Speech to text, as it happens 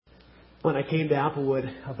when I came to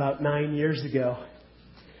Applewood about 9 years ago.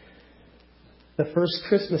 The first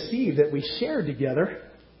Christmas Eve that we shared together,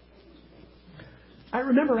 I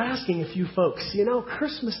remember asking a few folks,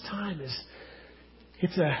 Christmas time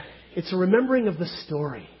it's a remembering of the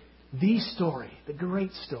story, the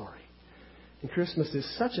great story. And Christmas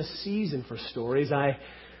is such a season for stories. I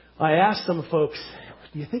asked some folks,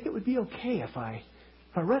 do you think it would be okay if I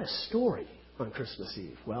read a story on Christmas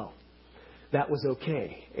Eve? Well, that was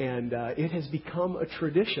okay. And it has become a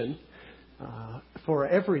tradition for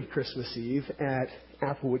every Christmas Eve at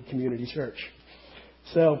Applewood Community Church.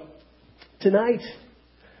 So tonight,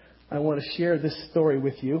 I want to share this story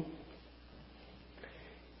with you.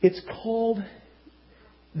 It's called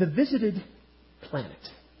The Visited Planet.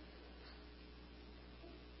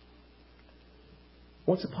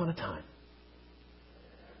 Once upon a time,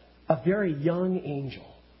 a very young angel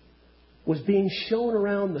was being shown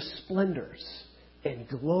around the splendors and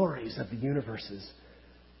glories of the universes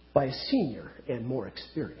by a senior and more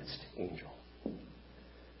experienced angel.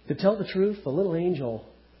 To tell the truth, the little angel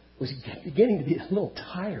was beginning to be a little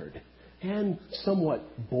tired and somewhat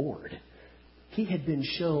bored. He had been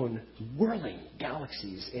shown whirling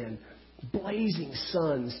galaxies and blazing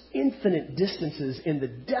suns, infinite distances in the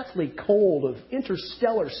deathly cold of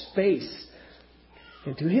interstellar space.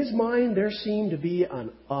 And to his mind, there seemed to be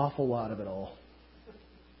an awful lot of it all.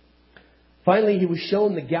 Finally, he was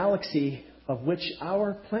shown the galaxy of which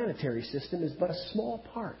our planetary system is but a small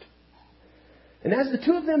part. And as the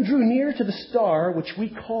two of them drew near to the star, which we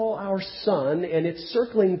call our sun, and its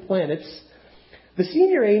circling planets, the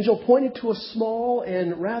senior angel pointed to a small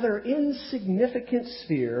and rather insignificant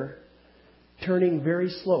sphere turning very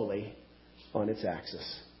slowly on its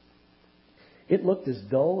axis. It looked as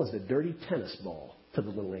dull as a dirty tennis ball to the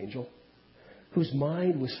little angel, whose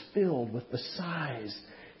mind was filled with the size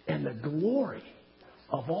and the glory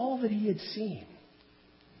of all that he had seen.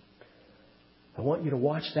 I want you to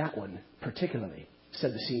watch that one particularly,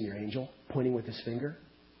 said the senior angel, pointing with his finger.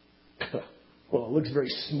 Well, it looks very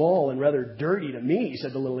small and rather dirty to me,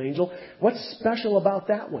 said the little angel. What's special about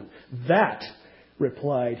that one? That,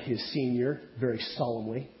 replied his senior very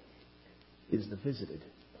solemnly, is the visited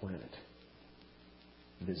planet.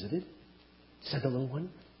 Visited? Said the little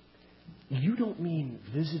one. You don't mean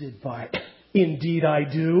visited by... Indeed I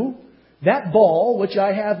do. That ball, which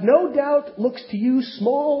I have no doubt looks to you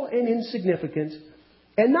small and insignificant,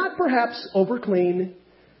 and not perhaps over clean,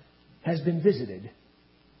 has been visited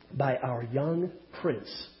by our young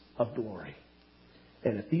Prince of Glory.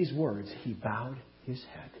 And at these words, he bowed his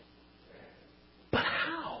head. But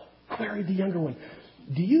how? Queried the younger one.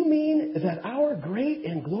 Do you mean that our great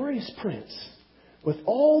and glorious Prince, with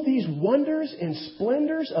all these wonders and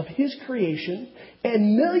splendors of his creation,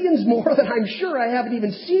 and millions more that I'm sure I haven't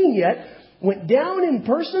even seen yet, went down in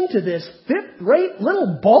person to this fifth-rate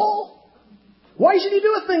little ball? Why should he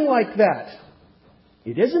do a thing like that?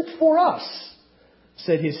 It isn't for us,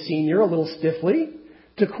 said his senior a little stiffly,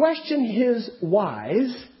 to question his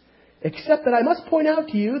whys, except that I must point out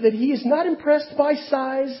to you that he is not impressed by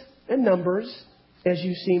size and numbers, as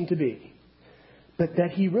you seem to be. But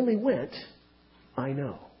that he really went, I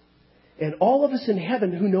know. And all of us in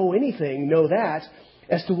heaven who know anything know that.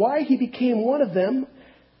 As to why he became one of them,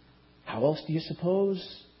 how else do you suppose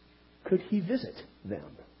could he visit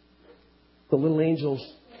them? The little angel's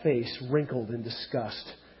face wrinkled in disgust.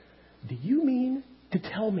 Do you mean to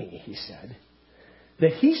tell me, he said,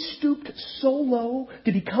 that he stooped so low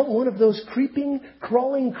to become one of those creeping,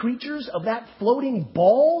 crawling creatures of that floating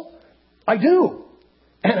ball? I do.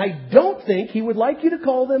 And I don't think he would like you to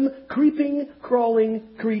call them creeping, crawling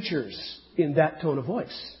creatures in that tone of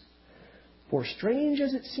voice. For strange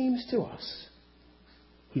as it seems to us,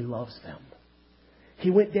 he loves them.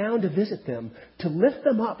 He went down to visit them, to lift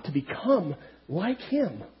them up, to become like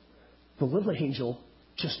him. The little angel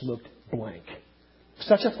just looked blank.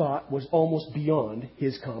 Such a thought was almost beyond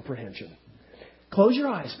his comprehension. Close your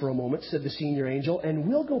eyes for a moment, said the senior angel, and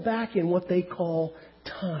we'll go back in what they call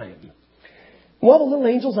time. While the little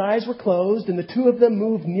angel's eyes were closed and the two of them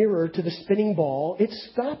moved nearer to the spinning ball, it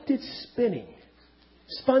stopped its spinning,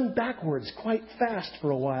 spun backwards quite fast for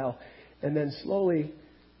a while, and then slowly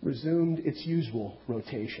resumed its usual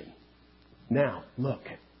rotation. Now, look.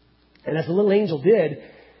 And as the little angel did,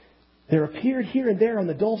 there appeared here and there on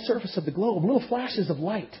the dull surface of the globe little flashes of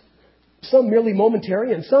light, some merely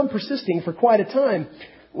momentary and some persisting for quite a time.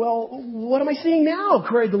 Well, what am I seeing now?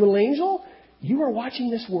 Queried the little angel. You are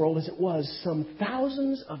watching this world as it was some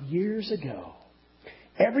thousands of years ago.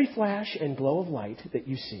 Every flash and glow of light that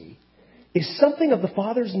you see is something of the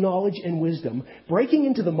Father's knowledge and wisdom breaking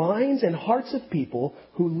into the minds and hearts of people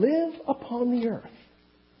who live upon the earth.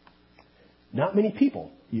 Not many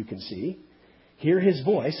people, you can see, hear his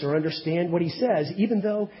voice or understand what he says, even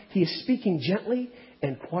though he is speaking gently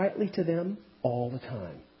and quietly to them all the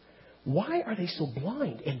time. Why are they so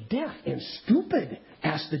blind and deaf and stupid?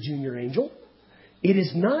 Asked the junior angel. It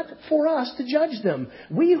is not for us to judge them.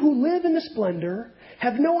 We who live in the splendor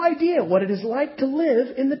have no idea what it is like to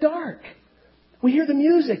live in the dark. We hear the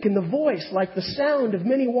music and the voice like the sound of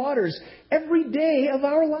many waters every day of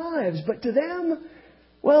our lives. But to them,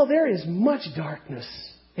 well, there is much darkness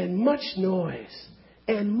and much noise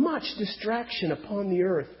and much distraction upon the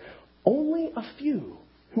earth. Only a few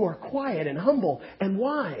who are quiet and humble and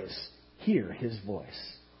wise hear his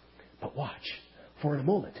voice. But watch, for in a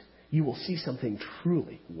moment you will see something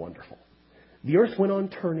truly wonderful. The earth went on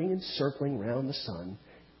turning and circling round the sun,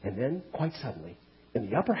 and then, quite suddenly, in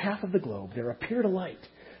the upper half of the globe, there appeared a light,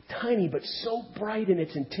 tiny but so bright in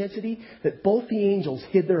its intensity that both the angels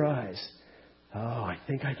hid their eyes. Oh, I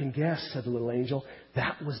think I can guess, said the little angel.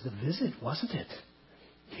 That was the visit, wasn't it?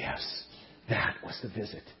 Yes, that was the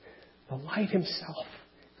visit. The light himself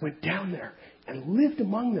went down there and lived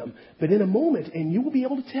among them. But in a moment, and you will be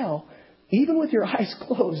able to tell, even with your eyes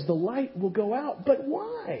closed, the light will go out. But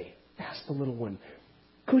why? Asked the little one.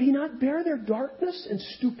 Could he not bear their darkness and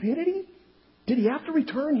stupidity? Did he have to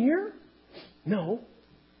return here? No,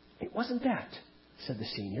 it wasn't that, said the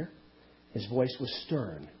senior. His voice was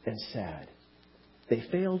stern and sad. They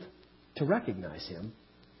failed to recognize him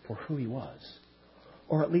for who he was.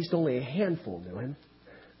 Or at least only a handful knew him.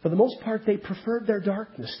 For the most part, they preferred their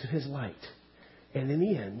darkness to his light. And in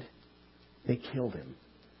the end, they killed him.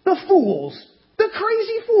 The fools! The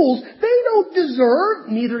crazy fools! They don't deserve,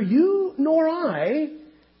 neither you nor I,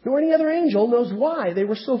 nor any other angel knows why they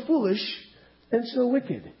were so foolish and so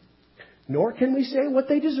wicked. Nor can we say what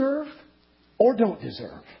they deserve or don't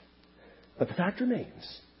deserve. But the fact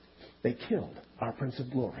remains, they killed our Prince of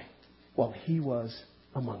Glory while he was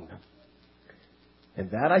among them. And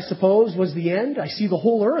that, I suppose, was the end. I see the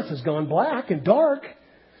whole earth has gone black and dark.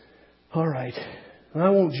 All right, I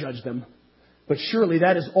won't judge them. But surely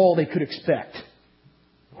that is all they could expect.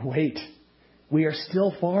 Wait, we are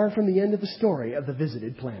still far from the end of the story of the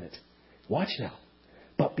visited planet. Watch now,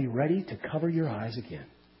 but be ready to cover your eyes again.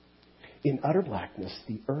 In utter blackness,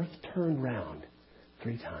 the earth turned round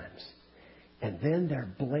 3 times. And then there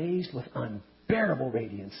blazed with unbearable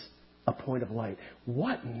radiance a point of light.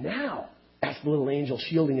 What now? Asked the little angel,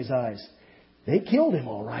 shielding his eyes. They killed him,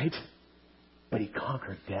 all right, but he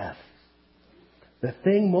conquered death. The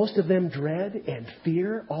thing most of them dread and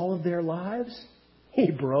fear all of their lives, he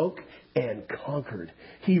broke and conquered.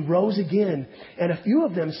 He rose again, and a few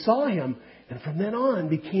of them saw him, and from then on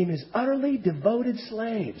became his utterly devoted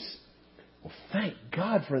slaves. Well, thank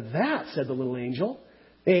God for that, said the little angel.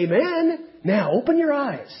 Amen. Now open your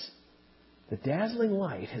eyes. The dazzling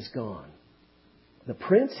light has gone. The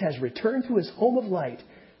prince has returned to his home of light,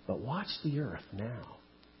 but watch the earth now.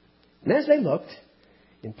 And as they looked,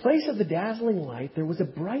 in place of the dazzling light, there was a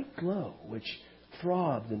bright glow which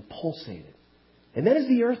throbbed and pulsated. And then as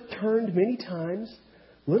the earth turned many times,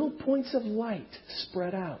 little points of light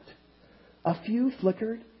spread out. A few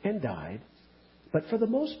flickered and died, but for the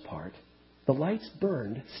most part, the lights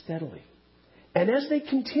burned steadily. And as they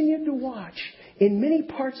continued to watch, in many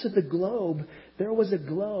parts of the globe, there was a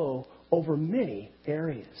glow over many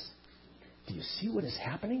areas. Do you see what is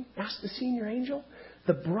happening? Asked the senior angel.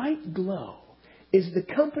 The bright glow is the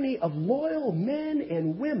company of loyal men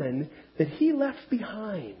and women that he left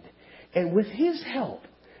behind. And with his help,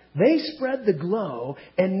 they spread the glow,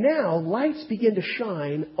 and now lights begin to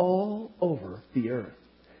shine all over the earth.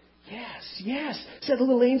 Yes, said the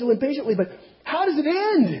little angel impatiently, but how does it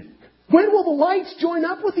end? When will the lights join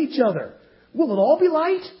up with each other? Will it all be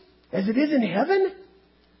light, as it is in heaven?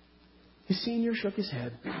 The senior shook his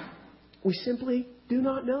head. We simply do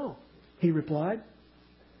not know, he replied.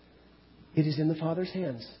 It is in the Father's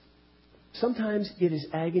hands. Sometimes it is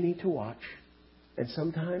agony to watch, and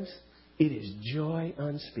sometimes it is joy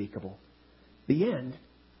unspeakable. The end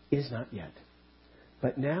is not yet.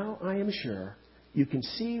 But now I am sure you can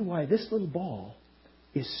see why this little ball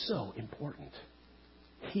is so important.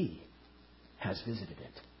 He has visited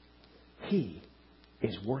it. He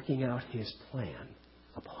is working out his plan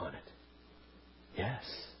upon it.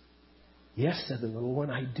 Yes, said the little one,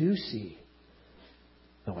 I do see.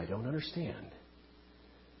 Though I don't understand,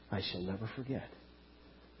 I shall never forget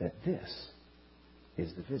that this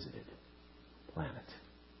is the visited planet.